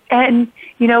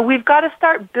we've got to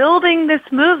start building this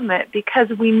movement because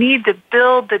we need to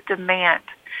build the demand,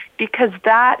 because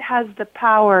that has the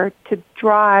power to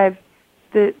drive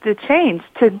the change,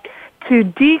 to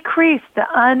decrease the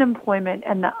unemployment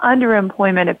and the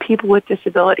underemployment of people with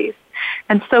disabilities.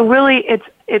 And so really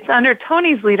it's under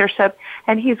Tony's leadership,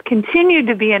 and he's continued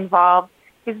to be involved.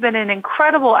 He's been an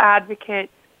incredible advocate,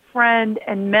 friend,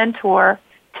 and mentor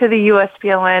to the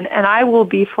USBLN, and I will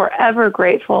be forever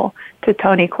grateful to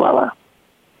Tony Quilla.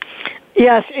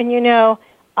 Yes, and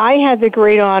I had the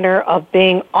great honor of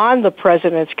being on the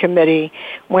President's Committee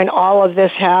when all of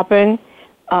this happened.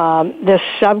 This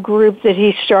subgroup that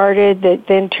he started that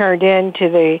then turned into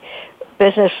the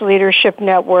Business Leadership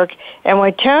Network. And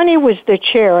when Tony was the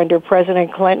chair under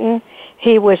President Clinton,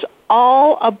 he was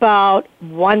all about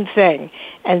one thing,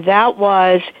 and that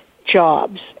was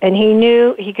jobs. And he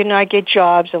knew he could not get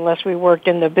jobs unless we worked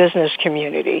in the business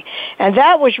community. And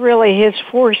that was really his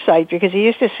foresight, because he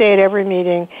used to say at every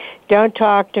meeting, don't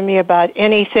talk to me about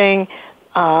anything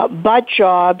but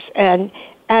jobs. And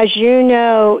as you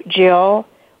know, Jill,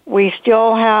 we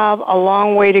still have a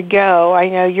long way to go. I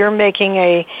know you're making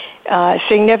a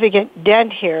significant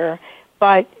dent here,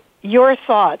 but your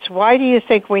thoughts, why do you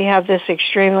think we have this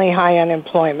extremely high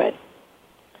unemployment?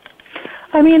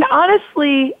 I mean,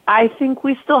 honestly, I think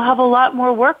we still have a lot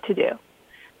more work to do.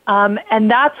 And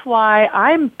that's why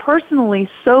I'm personally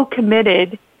so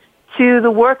committed to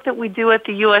the work that we do at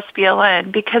the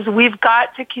USBLN, because we've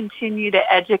got to continue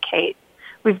to educate.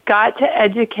 We've got to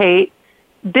educate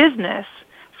business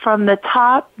from the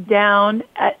top down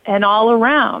and all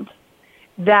around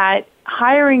that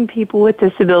hiring people with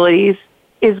disabilities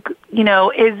is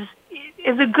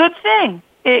a good thing.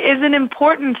 It is an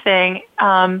important thing.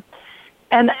 And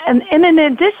in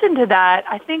addition to that,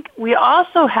 I think we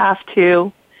also have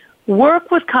to work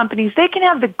with companies. They can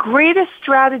have the greatest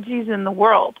strategies in the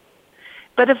world,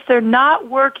 but if they're not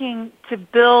working to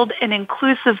build an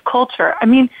inclusive culture, I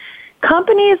mean,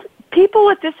 companies, people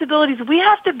with disabilities, we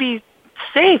have to be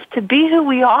safe to be who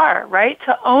we are, right?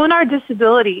 To own our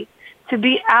disability, to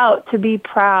be out, to be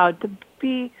proud, to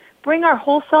bring our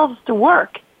whole selves to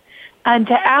work, and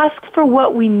to ask for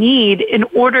what we need in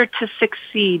order to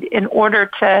succeed, in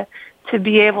order to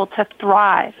be able to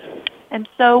thrive. And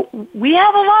so we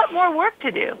have a lot more work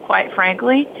to do, quite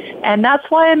frankly, and that's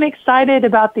why I'm excited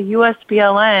about the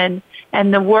USBLN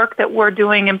and the work that we're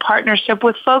doing in partnership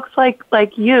with folks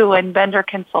like you and Bender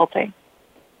Consulting.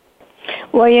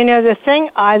 Well, the thing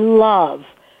I love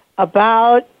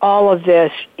about all of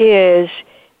this is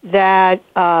that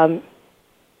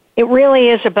it really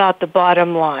is about the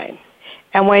bottom line.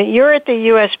 And when you're at the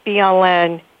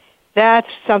USBLN, that's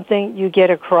something you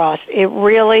get across. It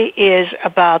really is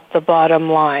about the bottom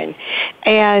line.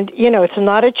 And, it's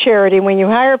not a charity. When you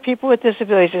hire people with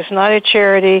disabilities, it's not a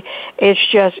charity. It's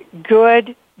just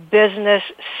good business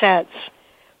sense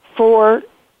for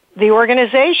the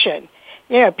organization.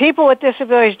 People with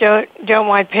disabilities don't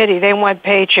want pity. They want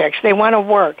paychecks. They want to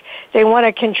work. They want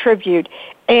to contribute.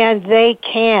 And they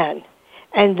can.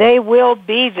 And they will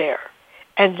be there.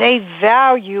 And they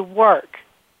value work.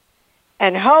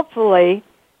 And hopefully,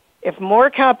 if more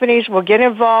companies will get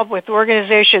involved with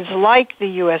organizations like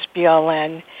the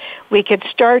USBLN, we could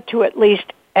start to at least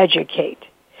educate.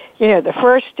 The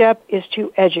first step is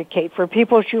to educate, for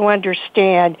people to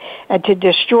understand and to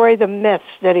destroy the myths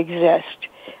that exist.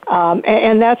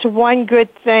 And that's one good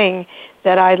thing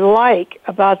that I like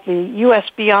about the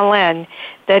USBLN,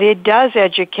 that it does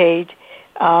educate,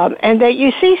 and that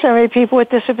you see so many people with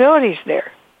disabilities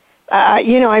there.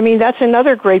 That's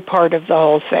another great part of the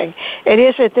whole thing. It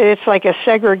isn't that it's like a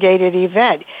segregated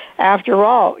event. After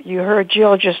all, you heard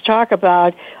Jill just talk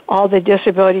about all the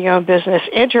disability-owned business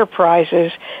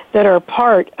enterprises that are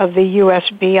part of the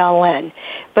USBLN.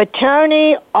 But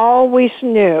Tony always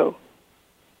knew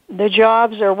the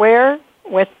jobs are where?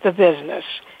 With the business,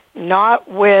 not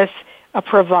with a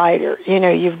provider.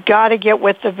 You've got to get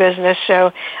with the business.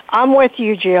 So I'm with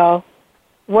you, Jill.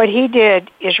 What he did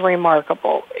is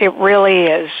remarkable. It really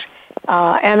is.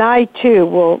 And I, too,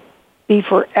 will be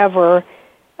forever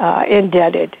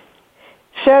indebted.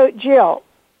 So, Jill,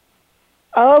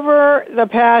 over the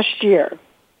past year,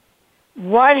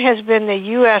 what has been the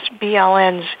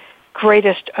USBLN's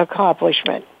greatest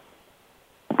accomplishment?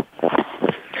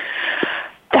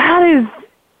 That is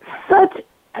such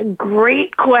a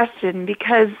great question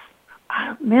because,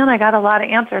 man, I got a lot of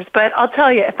answers. But I'll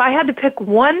tell you, if I had to pick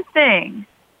one thing,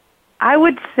 I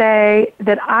would say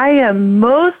that I am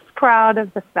most proud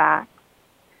of the fact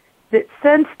that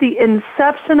since the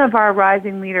inception of our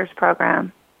Rising Leaders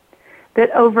program, that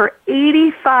over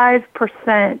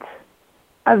 85%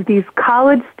 of these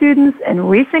college students and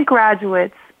recent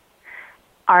graduates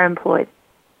are employed.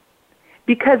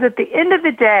 Because at the end of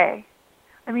the day,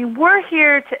 I mean, we're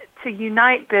here to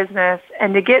unite business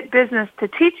and to get business to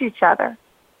teach each other.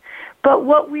 But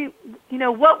what we're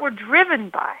driven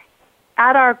by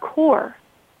at our core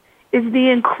is the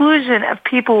inclusion of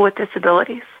people with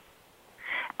disabilities.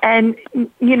 And,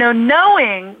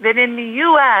 knowing that in the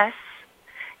U.S.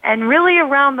 and really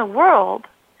around the world,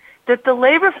 that the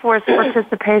labor force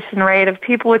participation rate of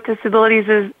people with disabilities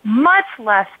is much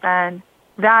less than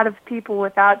that of people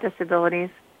without disabilities,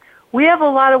 we have a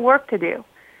lot of work to do.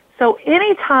 So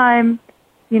anytime,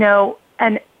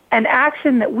 an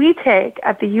action that we take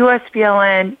at the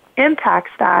USBLN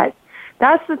impacts that,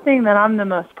 that's the thing that I'm the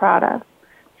most proud of.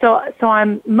 So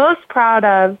I'm most proud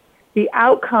of the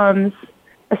outcomes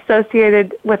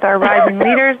associated with our rising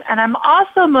leaders, and I'm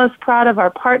also most proud of our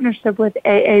partnership with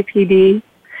AAPD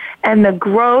and the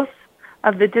growth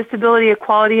of the Disability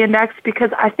Equality Index,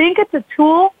 because I think it's a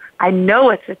tool, I know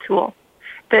it's a tool,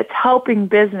 that's helping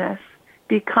business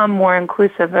become more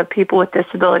inclusive of people with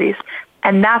disabilities.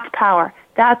 And that's power.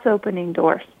 That's opening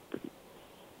doors.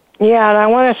 Yeah, and I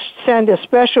want to send a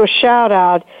special shout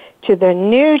out to the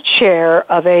new chair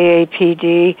of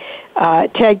AAPD,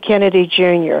 Ted Kennedy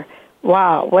Jr.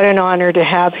 Wow, what an honor to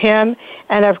have him.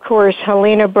 And of course,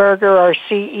 Helena Berger, our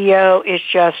CEO, is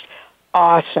just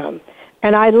awesome.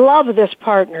 And I love this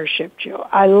partnership, Jill.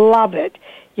 I love it.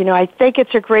 I think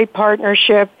it's a great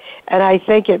partnership, and I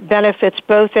think it benefits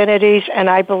both entities, and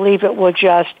I believe it will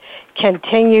just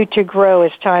continue to grow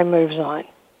as time moves on.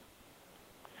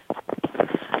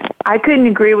 I couldn't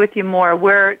agree with you more.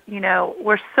 We're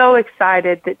so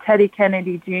excited that Teddy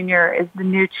Kennedy Jr. is the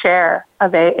new chair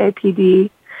of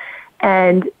AAPD,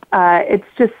 and it's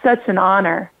just such an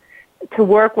honor to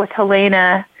work with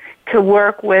Helena, to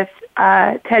work with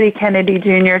Teddy Kennedy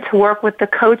Jr., to work with the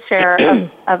co-chair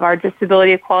of our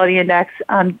Disability Equality Index,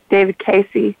 David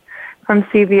Casey from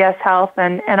CVS Health,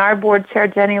 and our board chair,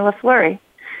 Jenny LaFleury,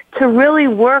 to really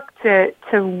work to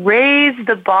raise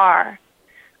the bar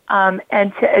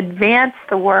and to advance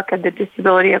the work of the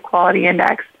Disability Equality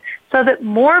Index so that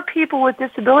more people with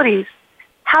disabilities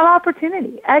have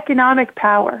opportunity, economic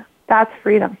power. That's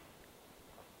freedom.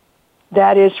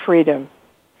 That is freedom.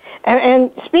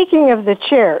 And speaking of the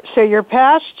chair, so your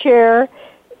past chair,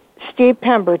 Steve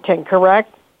Pemberton,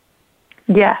 correct?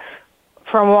 Yes.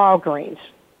 From Walgreens.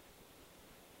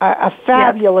 A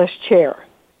fabulous chair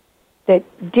that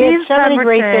did so many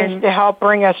great things to help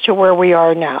bring us to where we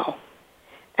are now.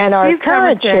 And our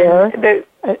current chair,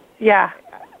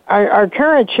 our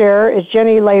current chair is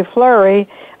Jenny LaFleury,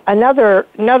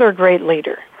 another great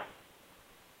leader.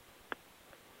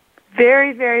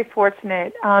 Very, very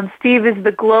fortunate. Steve is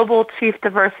the Global Chief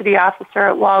Diversity Officer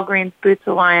at Walgreens Boots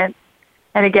Alliance.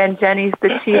 And again, Jenny's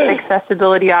the Chief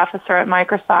Accessibility Officer at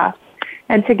Microsoft.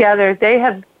 And together they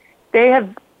have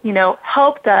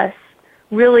helped us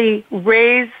really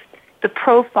raise the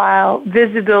profile,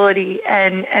 visibility,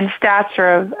 and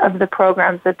stature of the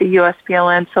programs at the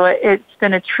USBLN. So it's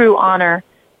been a true honor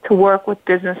to work with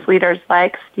business leaders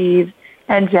like Steve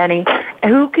and Jenny,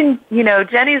 who can,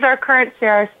 Jenny's our current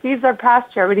chair, Steve's our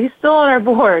past chair, but he's still on our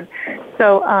board.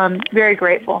 So very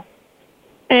grateful.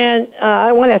 And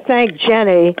I want to thank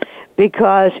Jenny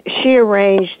because she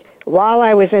arranged, while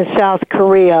I was in South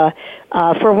Korea,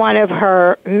 for one of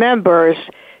her members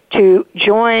to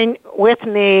join with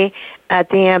me at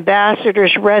the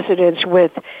ambassador's residence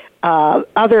with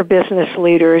other business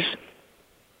leaders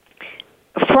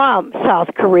from South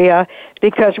Korea,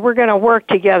 because we're going to work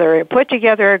together, put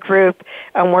together a group,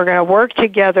 and we're going to work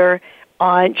together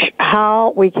on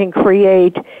how we can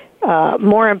create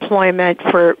more employment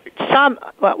for some,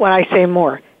 when I say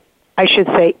more, I should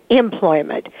say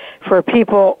employment for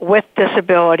people with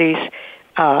disabilities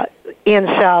in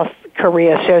South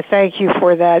Korea. So thank you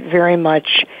for that very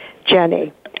much,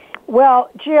 Jenny. Well,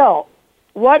 Jill,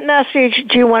 what message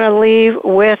do you want to leave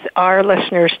with our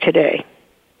listeners today?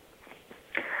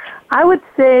 I would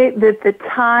say that the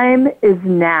time is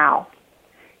now.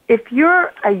 If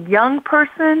you're a young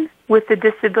person with a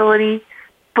disability,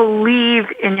 believe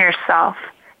in yourself.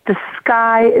 The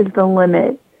sky is the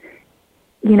limit.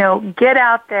 Get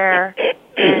out there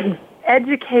and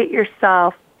educate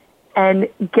yourself and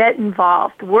get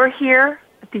involved. We're here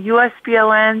at the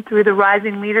USBLN through the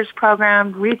Rising Leaders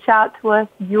Program. Reach out to us,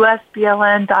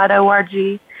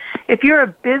 usbln.org. If you're a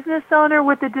business owner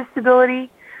with a disability,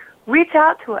 reach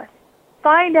out to us.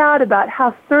 Find out about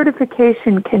how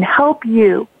certification can help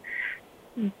you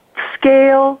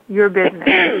scale your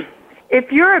business.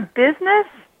 If you're a business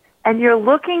and you're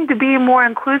looking to be more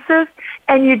inclusive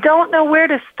and you don't know where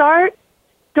to start,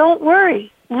 don't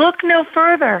worry. Look no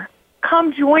further.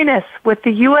 Come join us with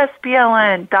the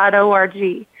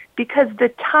USBLN.org because the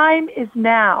time is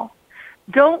now.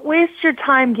 Don't waste your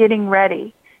time getting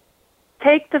ready.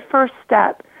 Take the first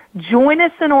step. Join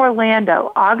us in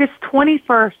Orlando, August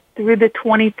 21st through the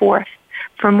 24th.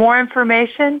 For more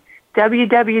information,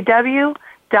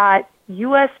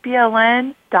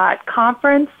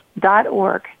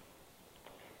 www.usbln.conference.org.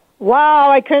 Wow,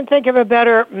 I couldn't think of a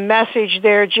better message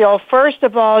there, Jill. First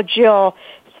of all, Jill,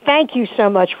 thank you so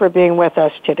much for being with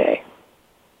us today.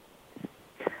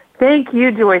 Thank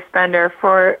you, Joyce Bender,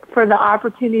 for the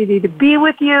opportunity to be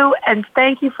with you, and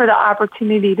thank you for the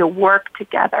opportunity to work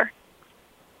together.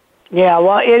 Yeah,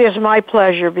 well, it is my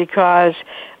pleasure because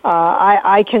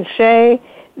I can say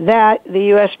that the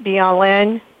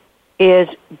USBLN is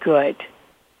good.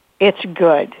 It's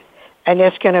good. And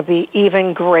it's going to be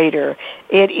even greater.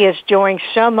 It is doing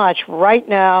so much right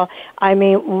now. I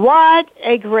mean, what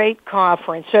a great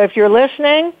conference. So if you're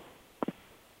listening,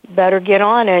 better get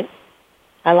on it.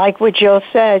 I like what Jill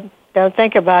said. Don't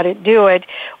think about it, do it.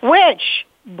 Which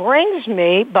brings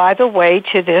me, by the way,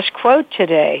 to this quote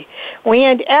today. We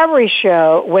end every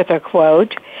show with a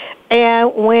quote.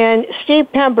 And when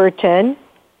Steve Pemberton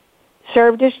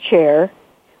served as chair,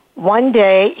 one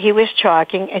day he was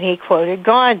talking and he quoted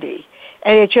Gandhi.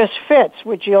 And it just fits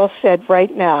what Jill said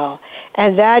right now.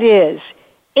 And that is,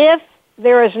 if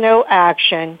there is no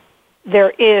action,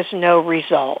 there is no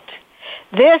result.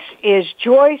 This is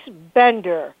Joyce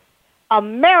Bender,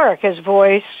 America's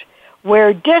Voice,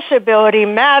 where disability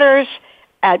matters,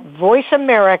 at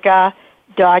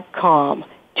voiceamerica.com.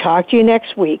 Talk to you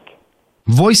next week.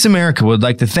 Voice America would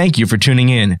like to thank you for tuning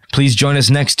in. Please join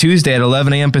us next Tuesday at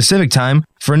 11 a.m. Pacific Time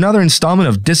for another installment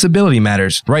of Disability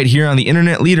Matters, right here on the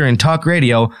internet leader in talk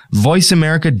radio,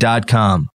 voiceamerica.com.